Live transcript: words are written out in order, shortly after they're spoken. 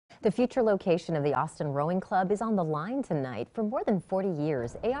The future location of the Austin Rowing Club is on the line tonight. For more than 40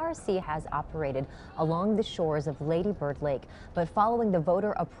 years, ARC has operated along the shores of Lady Bird Lake. But following the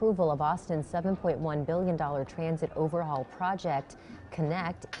voter approval of Austin's $7.1 billion transit overhaul project,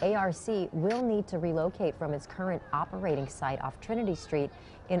 Connect, ARC will need to relocate from its current operating site off Trinity Street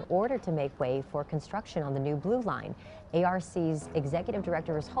in order to make way for construction on the new Blue Line. ARC's executive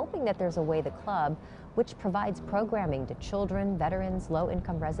director is hoping that there's a way the club, which provides programming to children, veterans,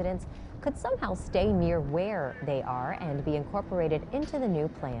 low-income residents, could somehow stay near where they are and be incorporated into the new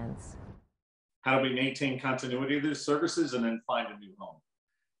plans. How do we maintain continuity of these services and then find a new home?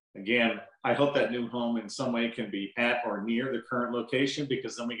 Again, I hope that new home in some way can be at or near the current location,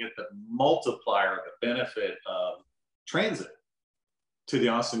 because then we get the multiplier, the benefit of transit to the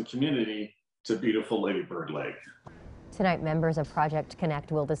Austin community to beautiful Lady Bird Lake. Tonight, members of Project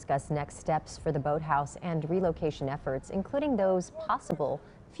Connect will discuss next steps for the boathouse and relocation efforts, including those possible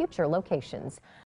future locations.